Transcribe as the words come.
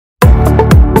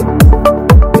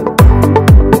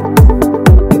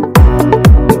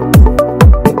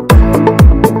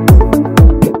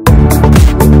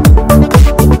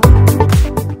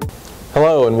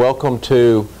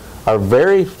to our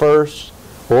very first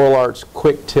Oral Arts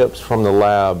Quick Tips from the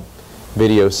Lab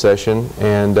video session.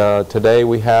 And today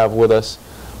we have with us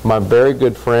my very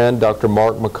good friend, Dr.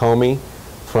 Mark McOmie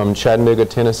from Chattanooga,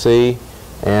 Tennessee,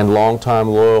 and longtime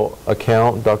loyal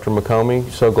account, Dr. McOmie.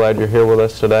 So glad you're here with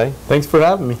us today. Thanks for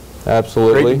having me.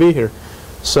 Absolutely. Great to be here.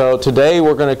 So today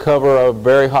we're going to cover a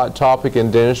very hot topic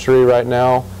in dentistry right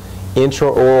now,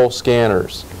 intraoral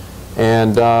scanners.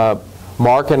 And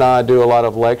Mark and I do a lot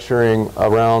of lecturing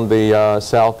around the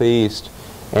Southeast,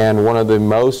 and one of the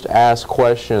most asked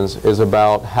questions is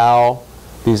about how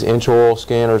these intraoral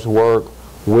scanners work,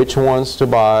 which ones to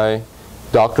buy.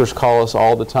 Doctors call us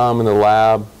all the time in the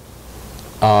lab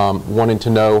wanting to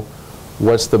know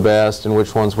what's the best and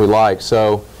which ones we like.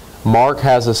 So Mark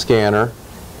has a scanner,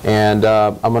 and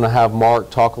I'm going to have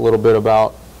Mark talk a little bit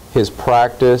about his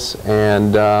practice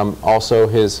and also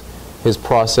his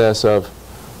process of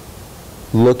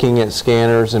looking at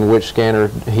scanners and which scanner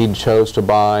he chose to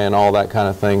buy and all that kind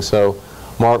of thing. So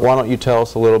Mark, why don't you tell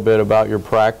us a little bit about your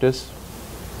practice?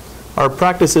 Our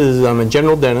practice is I'm a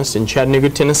general dentist in Chattanooga,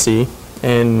 Tennessee,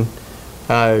 and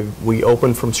we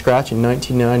opened from scratch in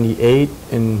 1998,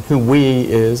 and who we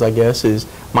is, I guess, is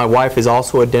my wife is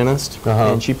also a dentist,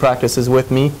 and she practices with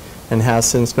me and has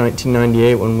since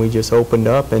 1998 when we just opened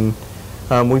up, and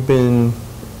we've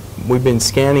been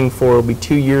scanning for, it'll be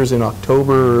 2 years in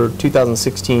October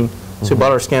 2016, so we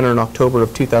bought our scanner in October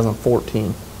of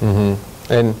 2014.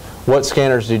 And what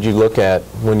scanners did you look at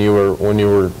when you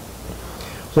were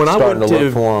starting to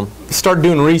look for them? Started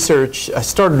doing research. I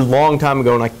started a long time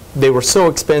ago, and they were so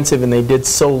expensive and they did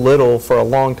so little for a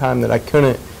long time that I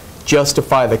couldn't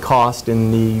justify the cost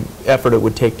and the effort it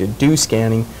would take to do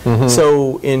scanning.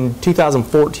 So in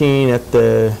 2014 at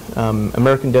the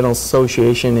American Dental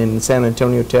Association in San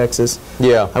Antonio, Texas,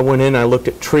 I went in, I looked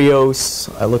at Trios,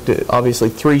 I looked at obviously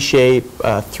 3Shape,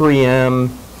 3M,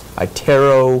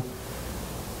 iTero,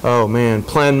 oh man,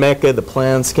 Plan Mecca, the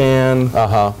Plan Scan.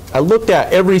 I looked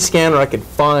at every scanner I could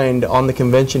find on the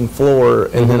convention floor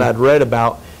and then I'd read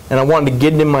about, and I wanted to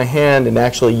get it in my hand and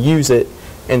actually use it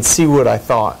and see what I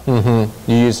thought. You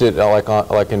used it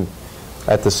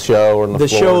at the show or on the floor? The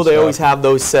show, they always have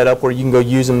those set up where you can go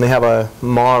use them. They have a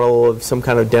model of some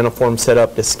kind of dentiform set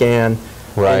up to scan.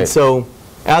 And so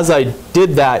as I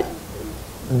did that,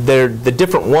 the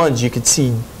different ones, you could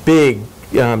see big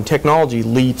technology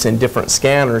leaps in different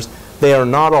scanners. They are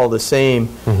not all the same,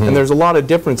 and there's a lot of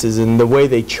differences in the way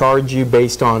they charge you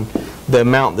based on the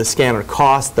amount the scanner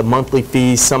costs, the monthly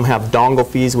fees. Some have dongle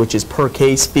fees, which is per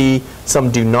case fee.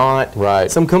 Some do not.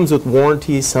 Some comes with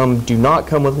warranties. Some do not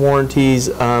come with warranties.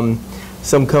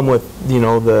 Some come with,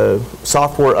 the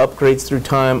software upgrades through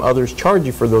time. Others charge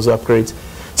you for those upgrades.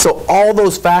 So all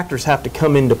those factors have to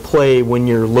come into play when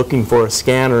you're looking for a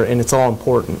scanner, and it's all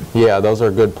important. Yeah, those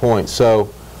are good points. So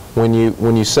when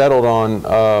you settled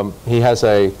on, he has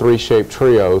a 3Shape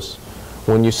Trios.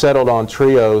 When you settled on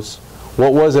Trios,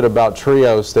 what was it about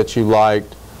Trios that you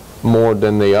liked more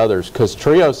than the others? Because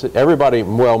Trios,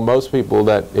 most people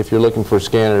that, if you're looking for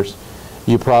scanners,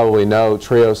 you probably know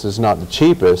Trios is not the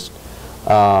cheapest.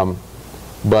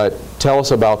 But tell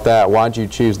us about that. Why did you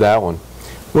choose that one?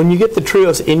 When you get the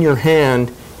Trios in your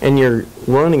hand and you're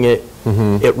running it,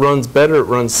 it runs better, it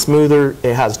runs smoother,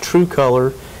 it has true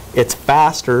color, it's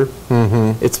faster,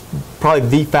 it's probably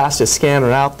the fastest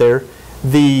scanner out there.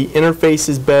 The interface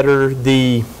is better,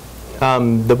 the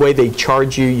way they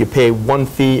charge you, you pay one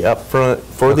fee up front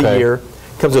for the year,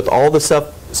 comes with all the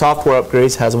software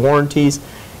upgrades, has warranties,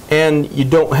 and you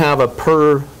don't have a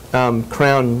per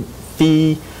crown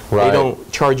fee, they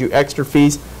don't charge you extra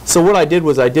fees. So what I did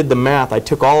was I did the math. I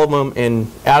took all of them and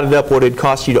added up what it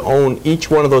cost you to own each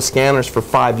one of those scanners for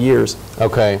 5 years.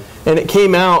 And it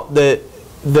came out that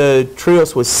the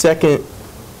Trios was second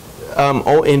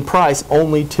in price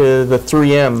only to the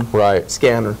 3M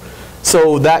scanner.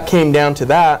 So that came down to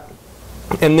that.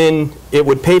 And then it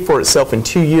would pay for itself in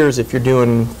 2 years if you're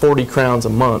doing 40 crowns a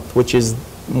month, which is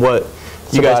what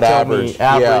you guys tell me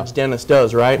average dentist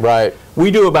does, right?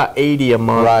 We do about 80 a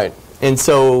month. And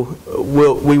so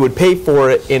we would pay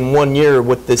for it in 1 year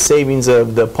with the savings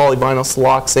of the polyvinyl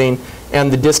siloxane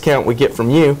and the discount we get from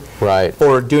you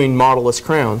for doing modelless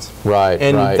crowns.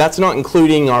 And that's not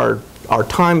including our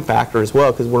time factor as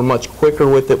well, because we're much quicker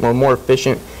with it, we're more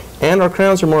efficient, and our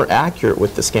crowns are more accurate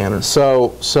with the scanner.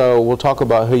 So we'll talk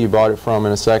about who you bought it from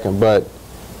in a second, but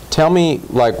tell me,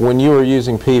 like when you were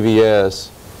using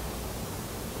PVS,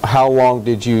 how long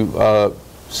did you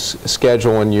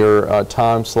schedule in your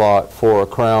time slot for a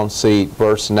crown seat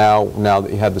versus now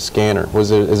that you have the scanner? Is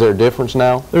there a difference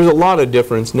now? There's a lot of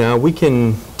difference now. We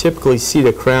can typically seat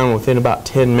a crown within about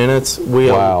 10 minutes. We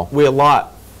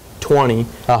allot 20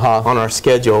 on our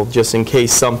schedule, just in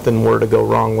case something were to go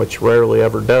wrong, which rarely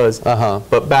ever does.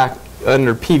 But back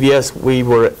under PVS, we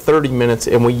were at 30 minutes,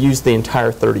 and we used the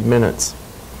entire 30 minutes.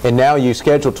 And now you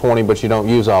schedule 20, but you don't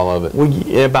use all of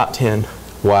it? About 10.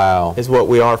 Wow. Is what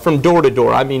we are, from door to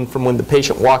door. I mean, from when the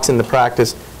patient walks in the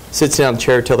practice, sits down in the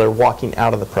chair till they're walking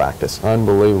out of the practice.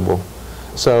 Unbelievable.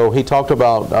 So he talked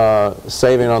about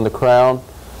saving on the crown.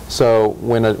 So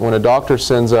when a doctor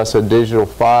sends us a digital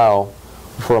file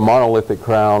for a monolithic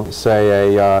crown,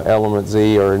 say a Element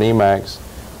Z or an EMAX,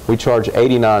 we charge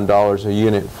 $89 a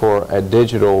unit for a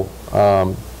digital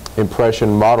impression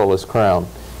modelless crown.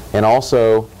 And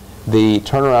also the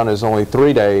turnaround is only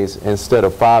 3 days instead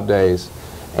of 5 days.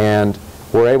 And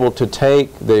we're able to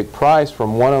take the price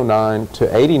from $109 to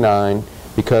 $89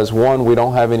 because, one, we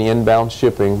don't have any inbound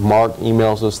shipping. Mark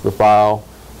emails us the file.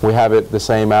 We have it the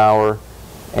same hour.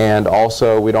 And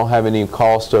also we don't have any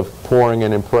cost of pouring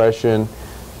an impression,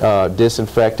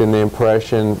 disinfecting the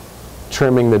impression,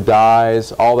 trimming the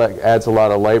dies. All that adds a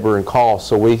lot of labor and cost.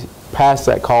 So we pass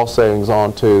that cost savings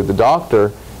on to the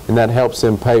doctor, and that helps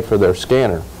them pay for their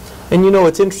scanner. And you know,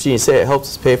 it's interesting you say it helps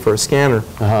us pay for a scanner.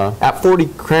 At 40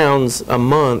 crowns a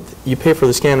month, you pay for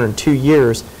the scanner in 2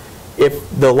 years. If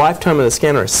the lifetime of the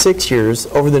scanner is 6 years,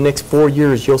 over the next 4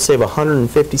 years, you'll save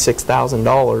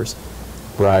 $156,000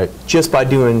 just by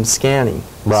doing scanning.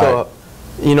 So,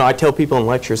 you know, I tell people in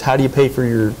lectures, how do you pay for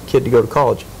your kid to go to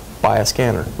college? Buy a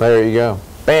scanner. There you go.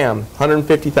 Bam,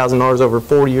 $150,000 over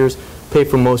 4 years, pay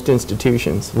for most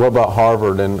institutions. What about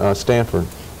Harvard and Stanford?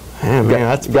 Man,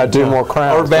 that's got to do more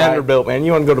crowns. Or Vanderbilt, man.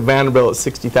 You want to go to Vanderbilt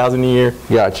at $60,000 a year.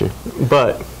 Got you.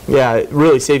 But yeah, it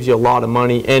really saves you a lot of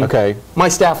money. And my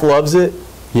staff loves it.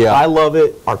 Yeah. I love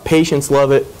it. Our patients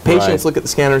love it. Patients look at the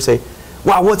scanner and say,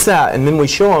 "Wow, what's that?" And then we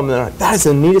show them, and they're like, "That is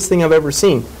the neatest thing I've ever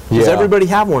seen." Does everybody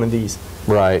have one of these?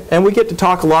 Right. And we get to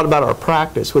talk a lot about our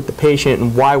practice with the patient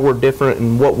and why we're different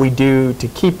and what we do to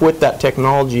keep with that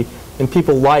technology. And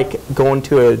people like going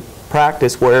to a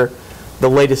practice where the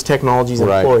latest technology is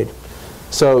employed.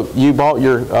 So you bought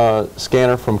your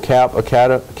scanner from Cap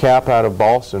out of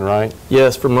Boston, right?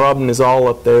 Yes, from Rob and Nizal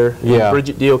up there. Yeah. And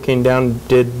Bridget Deal came down and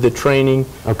did the training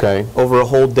over a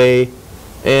whole day.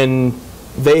 And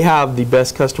they have the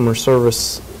best customer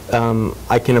service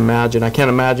I can imagine. I can't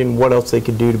imagine what else they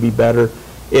could do to be better.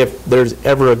 If there's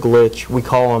ever a glitch, we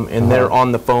call them, and they're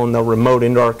on the phone. They'll remote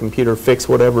into our computer, fix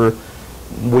whatever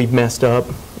we've messed up.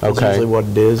 That's usually what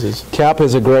it is. Cap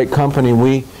is a great company.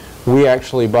 We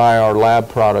actually buy our lab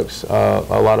products, a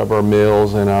lot of our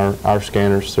mills and our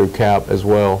scanners through Cap as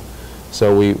well.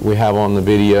 So we have on the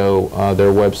video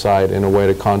their website and a way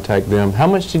to contact them. How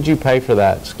much did you pay for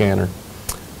that scanner?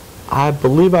 I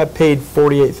believe I paid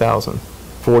 $48,000.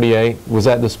 48? Was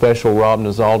that the special Rob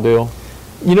Nizal deal?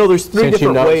 You know, there's three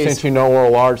different ways. Since you know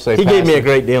Oral Arts, he gave me a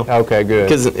great deal. Okay, good.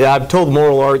 Because I've told them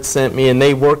Oral Arts sent me, and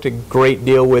they worked a great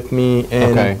deal with me.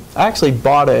 And I actually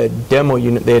bought a demo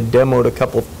unit. They had demoed a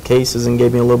couple cases and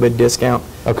gave me a little bit of discount.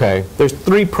 Okay. There's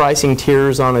 3 pricing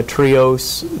tiers on a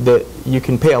Trios that you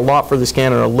can pay a lot for the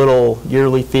scanner, a little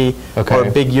yearly fee, or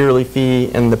a big yearly fee,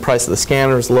 and the price of the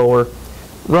scanner is lower.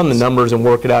 Run the numbers and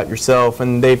work it out yourself.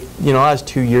 And they've, you know, that was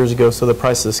 2 years ago, so the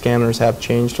price of the scanners have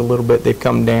changed a little bit. They've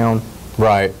come down.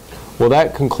 Right. Well,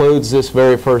 that concludes this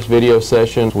very first video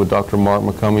session with Dr. Mark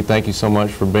McOmie. Thank you so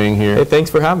much for being here. Hey, thanks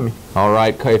for having me. All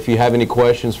right. If you have any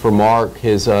questions for Mark,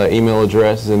 his email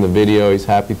address is in the video. He's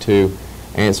happy to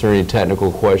answer any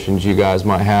technical questions you guys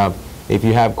might have. If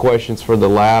you have questions for the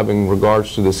lab in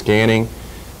regards to the scanning,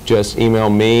 just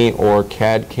email me or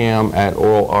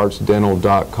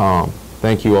cadcam@oralartsdental.com.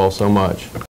 Thank you all so much.